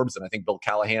Drew Forbes, and I think Bill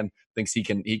Callahan thinks he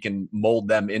can mold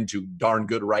them into darn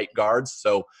good right guards.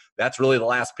 So that's really the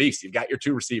last piece. You've got your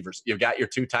two receivers. You've got your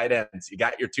two tight ends. You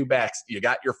got your two backs. You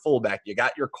got your fullback. You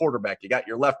got your quarterback. You got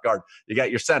your left guard. You got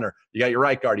your center. You got your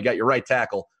right guard. You got your right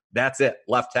tackle. That's it,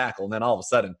 left tackle. And then all of a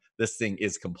sudden, this thing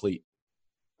is complete.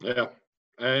 Yeah.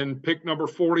 And pick number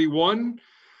 41,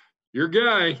 your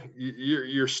guy.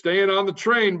 You're staying on the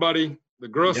train, buddy. The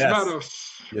Gross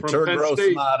Matos from Penn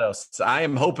State. Matos. I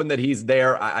am hoping that he's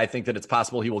there. I think that it's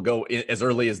possible he will go as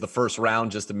early as the first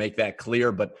round, just to make that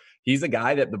clear. But he's a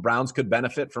guy that the Browns could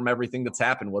benefit from everything that's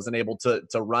happened. Wasn't able to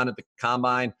run at the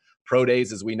combine. Pro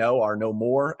days, as we know, are no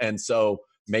more. And so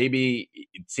maybe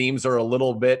teams are a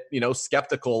little bit,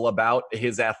 skeptical about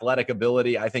his athletic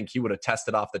ability. I think he would have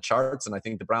tested off the charts. And I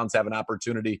think the Browns have an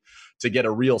opportunity to get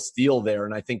a real steal there.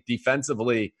 And I think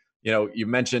defensively, you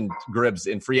mentioned Gribbs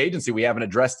in free agency. We haven't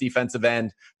addressed defensive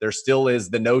end. There still is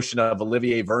the notion of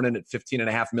Olivier Vernon at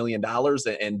 $15.5 million.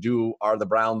 And do the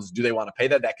Browns want to pay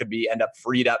that? That could end up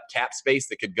freed up cap space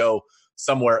that could go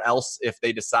somewhere else if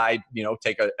they decide,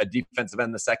 take a defensive end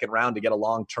in the second round to get a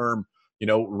long-term,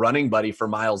 running buddy for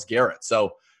Myles Garrett.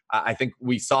 So I think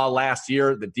we saw last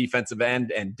year the defensive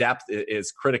end and depth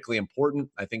is critically important.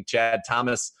 I think Chad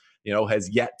Thomas, has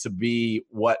yet to be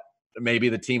what maybe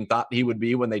the team thought he would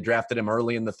be when they drafted him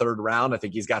early in the third round. I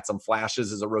think he's got some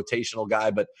flashes as a rotational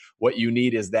guy, but what you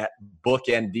need is that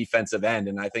bookend defensive end.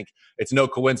 And I think it's no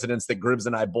coincidence that Gribbs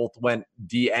and I both went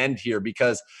D-end here,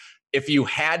 because if you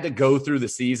had to go through the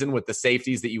season with the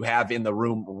safeties that you have in the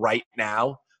room right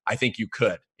now, I think you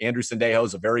could. Andrew Sendejo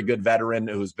is a very good veteran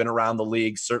who's been around the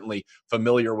league, certainly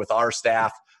familiar with our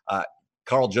staff.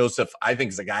 Carl Joseph, I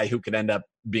think, is a guy who could end up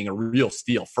being a real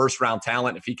steal. First-round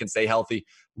talent if he can stay healthy.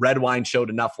 Redwine showed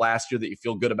enough last year that you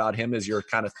feel good about him as your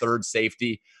kind of third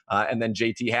safety, and then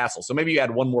JT Hassel. So maybe you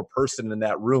had one more person in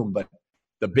that room, but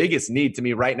the biggest need to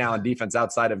me right now on defense,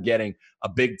 outside of getting a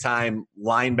big-time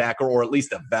linebacker or at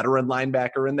least a veteran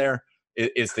linebacker in there,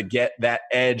 is to get that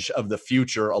edge of the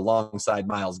future alongside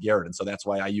Myles Garrett. And so that's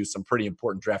why I use some pretty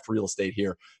important draft real estate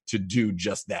here to do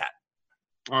just that.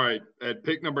 All right. At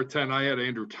pick number 10, I had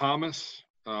Andrew Thomas.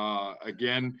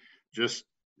 Again, just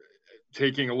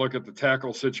taking a look at the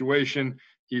tackle situation,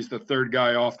 he's the third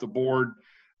guy off the board.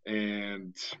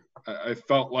 And I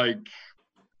felt like,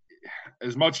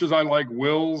 as much as I like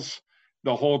Wills,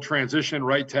 the whole transition,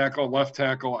 right tackle, left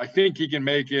tackle, I think he can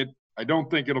make it. I don't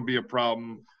think it'll be a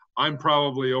problem. I'm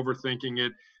probably overthinking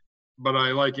it, but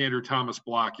I like Andrew Thomas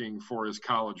blocking for his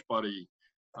college buddy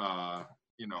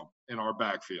in our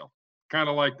backfield. Kind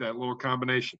of like that little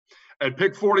combination. At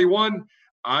pick 41,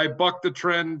 I bucked the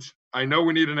trend. I know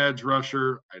we need an edge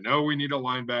rusher. I know we need a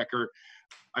linebacker.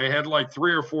 I had like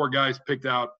 3 or 4 guys picked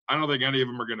out. I don't think any of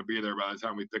them are going to be there by the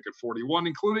time we pick at 41,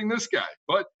 including this guy.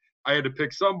 But I had to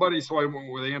pick somebody, so I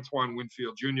went with Antoine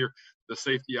Winfield Jr., the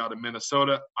safety out of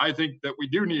Minnesota. I think that we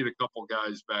do need a couple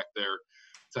guys back there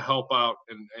to help out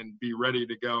and be ready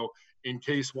to go in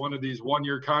case one of these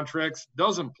one-year contracts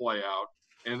doesn't play out.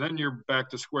 And then you're back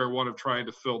to square one of trying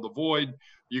to fill the void.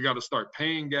 You got to start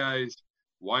paying guys.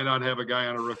 Why not have a guy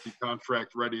on a rookie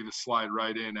contract ready to slide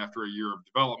right in after a year of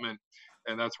development?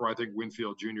 And that's where I think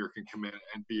Winfield Jr. can come in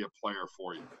and be a player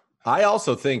for you. I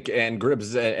also think, and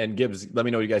Gribbs and Gibbs, let me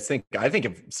know what you guys think. I think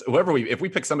if we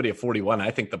pick somebody at 41,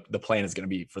 I think the plan is going to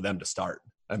be for them to start.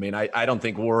 I mean, I don't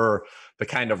think we're the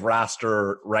kind of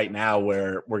roster right now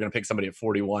where we're going to pick somebody at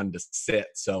 41 to sit.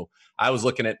 So I was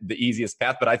looking at the easiest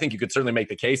path, but I think you could certainly make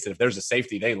the case that if there's a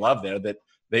safety they love there, that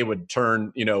they would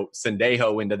turn,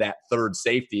 Sendejo into that third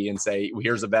safety and say, well,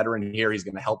 here's a veteran here. He's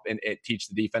going to help and teach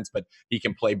the defense, but he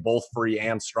can play both free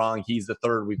and strong. He's the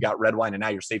third. We've got Redwine, and now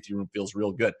your safety room feels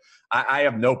real good. I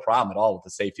have no problem at all with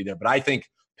the safety there, but I think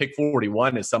pick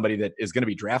 41 is somebody that is going to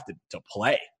be drafted to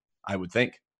play, I would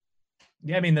think.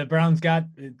 Yeah, I mean, the Browns got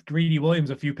Greedy Williams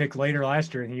a few picks later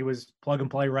last year, and he was plug and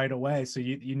play right away. So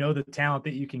you know the talent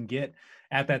that you can get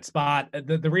at that spot.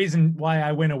 The reason why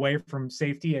I went away from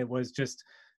safety, it was just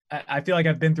I feel like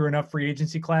I've been through enough free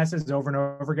agency classes over and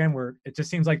over again where it just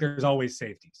seems like there's always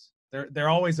safeties. They're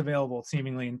always available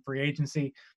seemingly in free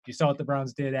agency. You saw what the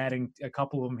Browns did adding a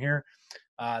couple of them here.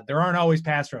 There aren't always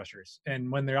pass rushers. And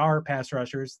when there are pass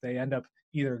rushers, they end up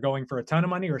either going for a ton of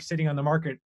money or sitting on the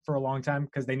market for a long time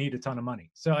because they need a ton of money.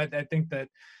 So I think that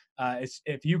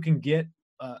if you can get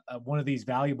one of these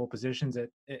valuable positions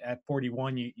at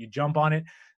 41, you jump on it.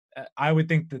 I would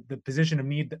think that the position of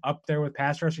need up there with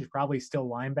pass rush is probably still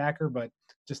linebacker, but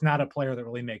just not a player that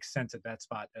really makes sense at that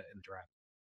spot in the draft.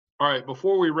 All right,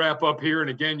 before we wrap up here, and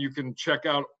again, you can check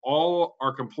out all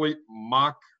our complete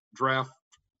mock draft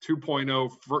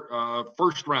 2.0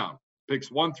 first round picks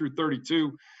 1 through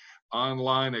 32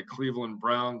 online at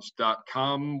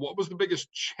clevelandbrowns.com. What was the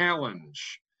biggest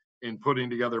challenge in putting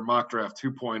together mock draft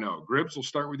 2.0? Gribbs, we'll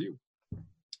start with you.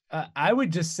 I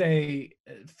would just say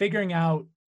figuring out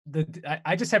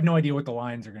I just have no idea what the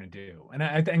Lions are going to do. And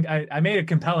I think I made a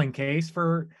compelling case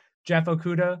for Jeff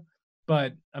Okudah,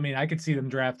 but I mean, I could see them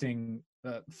drafting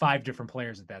 5 different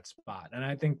players at that spot. And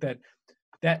I think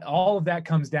that all of that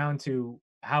comes down to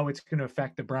how it's going to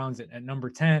affect the Browns at number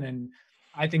 10. And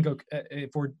I think if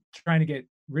we're trying to get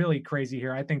really crazy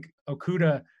here, I think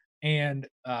Okudah and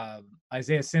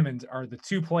Isaiah Simmons are the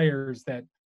 2 players that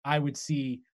I would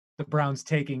see the Browns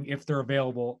taking if they're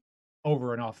available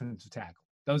over an offensive tackle.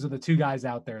 Those are the 2 guys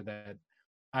out there that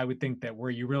I would think that where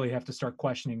you really have to start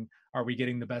questioning, are we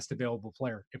getting the best available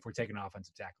player if we're taking an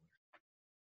offensive tackle?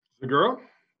 Zegura?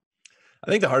 I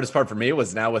think the hardest part for me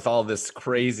was now with all this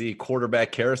crazy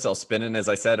quarterback carousel spinning, as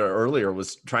I said earlier,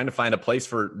 was trying to find a place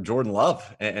for Jordan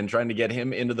Love and trying to get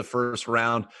him into the first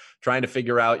round, trying to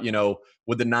figure out,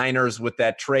 with the Niners, with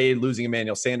that trade, losing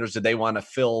Emmanuel Sanders, did they want to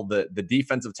fill the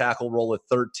defensive tackle role at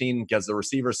 13 because the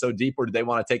receiver is so deep, or did they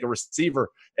want to take a receiver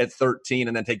at 13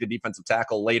 and then take the defensive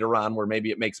tackle later on where maybe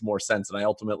it makes more sense? And I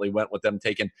ultimately went with them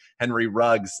taking Henry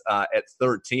Ruggs at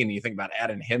 13. And you think about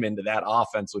adding him into that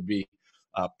offense would be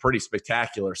pretty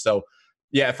spectacular. So,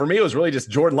 yeah, for me, it was really just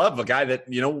Jordan Love, a guy that,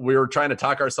 we were trying to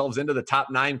talk ourselves into the top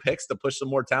 9 picks to push some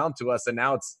more talent to us. And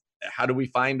now it's how do we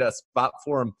find a spot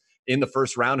for him in the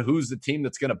first round? Who's the team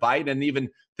that's going to bite? And even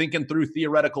thinking through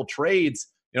theoretical trades,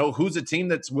 who's a team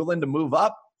that's willing to move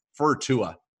up for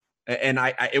Tua? And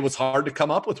it was hard to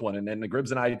come up with one. And the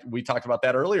Gribbs and I, we talked about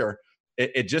that earlier.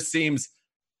 It just seems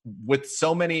with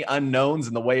so many unknowns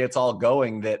and the way it's all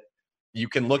going that you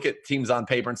can look at teams on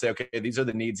paper and say, okay, these are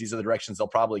the needs, these are the directions they'll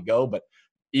probably go. But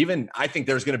even I think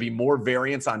there's going to be more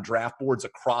variance on draft boards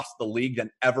across the league than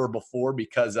ever before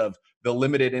because of the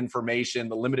limited information,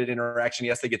 the limited interaction.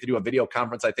 Yes, they get to do a video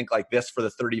conference, I think, like this for the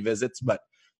 30 visits, but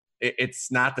it's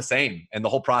not the same. And the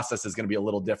whole process is going to be a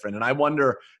little different. And I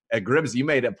wonder, at Gribbs, you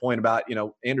made a point about,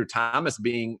 Andrew Thomas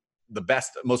being the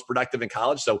best, most productive in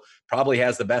college, so probably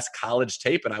has the best college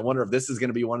tape. And I wonder if this is going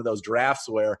to be one of those drafts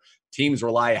where teams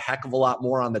rely a heck of a lot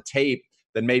more on the tape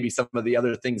than maybe some of the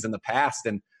other things in the past.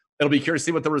 And it'll be curious to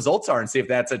see what the results are and see if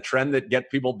that's a trend that get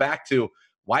people back to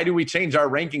why do we change our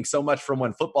ranking so much from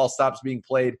when football stops being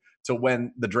played to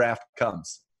when the draft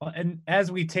comes. Well, and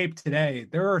as we tape today,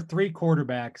 there are 3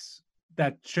 quarterbacks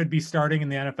that should be starting in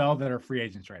the NFL that are free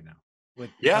agents right now.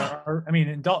 I mean,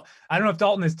 I don't know if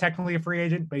Dalton is technically a free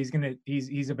agent, but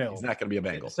he's available. He's not going to be a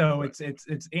Bengal. So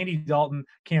it's Andy Dalton,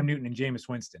 Cam Newton, and Jameis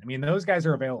Winston. I mean, those guys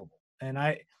are available. And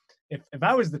if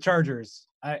I was the Chargers,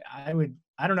 I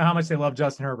don't know how much they love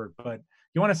Justin Herbert, but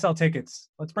you want to sell tickets,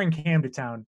 let's bring Cam to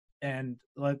town and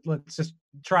let's just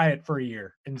try it for a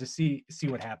year and just see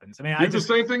what happens. I mean, the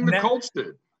same thing the Colts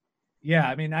did. Yeah,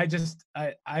 I mean,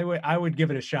 I would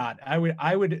give it a shot.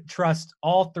 I would trust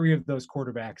all three of those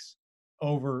quarterbacks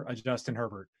over a Justin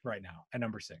Herbert right now at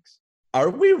number 6. Are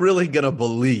we really going to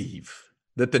believe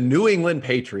that the New England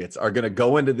Patriots are going to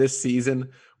go into this season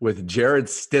with Jared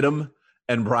Stidham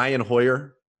and Brian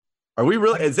Hoyer? Are we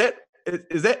really? Is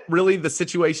that really the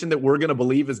situation that we're going to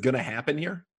believe is going to happen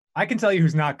here? I can tell you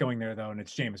who's not going there, though, and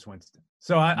it's Jameis Winston.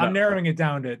 So I'm narrowing it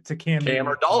down to Cam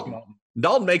or Dalton.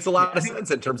 Dalton makes a lot of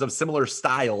sense in terms of similar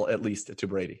style, at least, to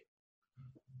Brady.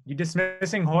 You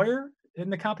dismissing Hoyer in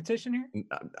the competition here?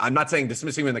 I'm not saying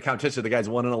dismissing him in the competition. The guy's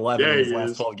 1-11 in his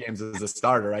last 12 games as a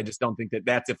starter. I just don't think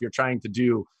that's if you're trying to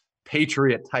do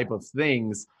Patriot type of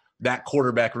things, that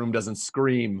quarterback room doesn't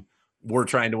scream, we're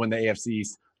trying to win the AFC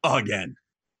East again.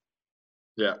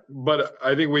 Yeah, but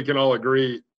I think we can all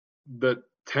agree that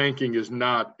tanking is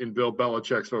not in Bill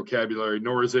Belichick's vocabulary,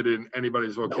 nor is it in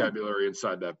anybody's vocabulary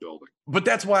inside that building. But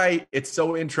that's why it's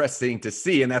so interesting to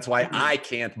see, and that's why I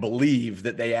can't believe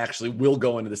that they actually will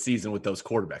go into the season with those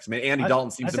quarterbacks. I mean, Andy Dalton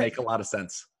seems to make a lot of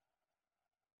sense.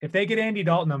 If they get Andy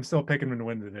Dalton, I'm still picking him to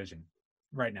win the division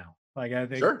right now. Like, I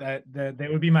think that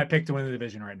would be my pick to win the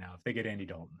division right now if they get Andy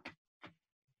Dalton.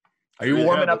 Are you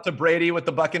warming up to Brady with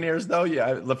the Buccaneers, though?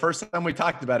 Yeah, the first time we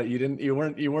talked about it, you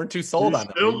weren't too sold on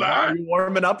it. Are you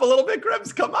warming up a little bit,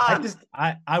 Gribbs? Come on.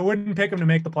 I wouldn't pick them to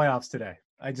make the playoffs today.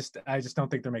 I just don't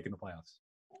think they're making the playoffs.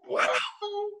 Wow.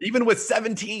 Even with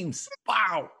 7 teams.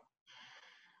 Wow.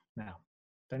 No,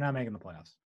 they're not making the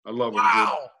playoffs. I love it.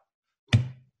 Wow.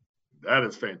 That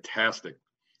is fantastic.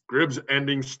 Gribbs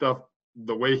ending stuff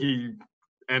the way he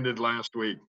ended last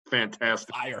week.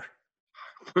 Fantastic.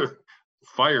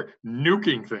 Fire,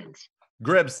 nuking things.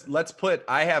 Gribbs,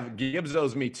 Gibbs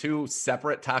owes me 2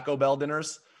 separate Taco Bell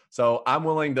dinners. So I'm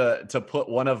willing to put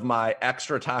one of my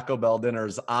extra Taco Bell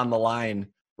dinners on the line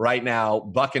right now.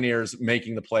 Buccaneers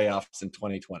making the playoffs in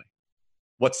 2020.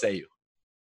 What say you?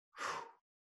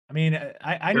 I mean,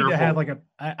 I need to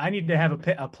have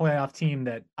a playoff team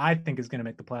that I think is going to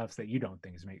make the playoffs that you don't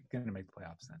think is going to make the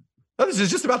playoffs then. No, this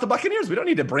is just about the Buccaneers. We don't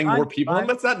need to bring more people in.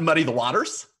 Let's not muddy the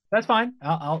waters. That's fine.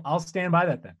 I'll stand by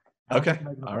that then. Okay.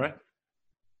 All right.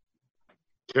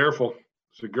 Careful.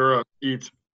 Zegura eats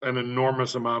an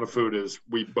enormous amount of food, as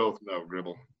we both know,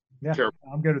 Gribble. Yeah, careful.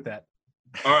 I'm good at that.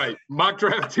 All right. Mock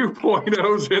Draft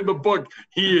 2.0 is in the book.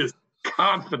 He is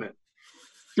confident.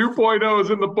 2.0 is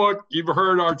in the book. You've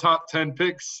heard our top 10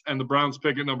 picks and the Browns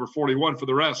pick at number 41. For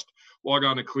the rest, log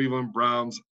on to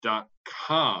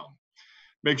clevelandbrowns.com.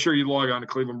 Make sure you log on to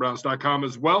clevelandbrowns.com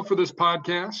as well for this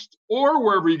podcast or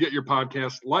wherever you get your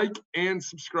podcast. Like and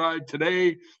subscribe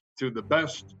today to the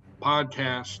best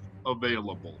podcast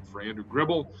available. For Andrew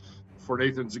Gribble, for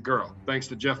Nathan Zegura. Thanks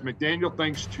to Jeff McDaniel.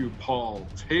 Thanks to Paul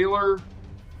Taylor.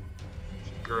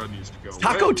 Zegura needs to go. It's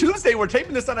Taco Tuesday. We're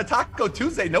taping this on a Taco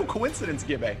Tuesday. No coincidence,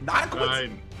 Gibby. Not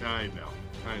coincidence. I know.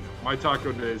 My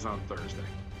taco day is on Thursday.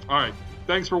 All right.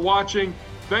 Thanks for watching.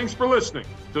 Thanks for listening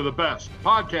to the best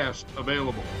podcast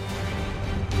available.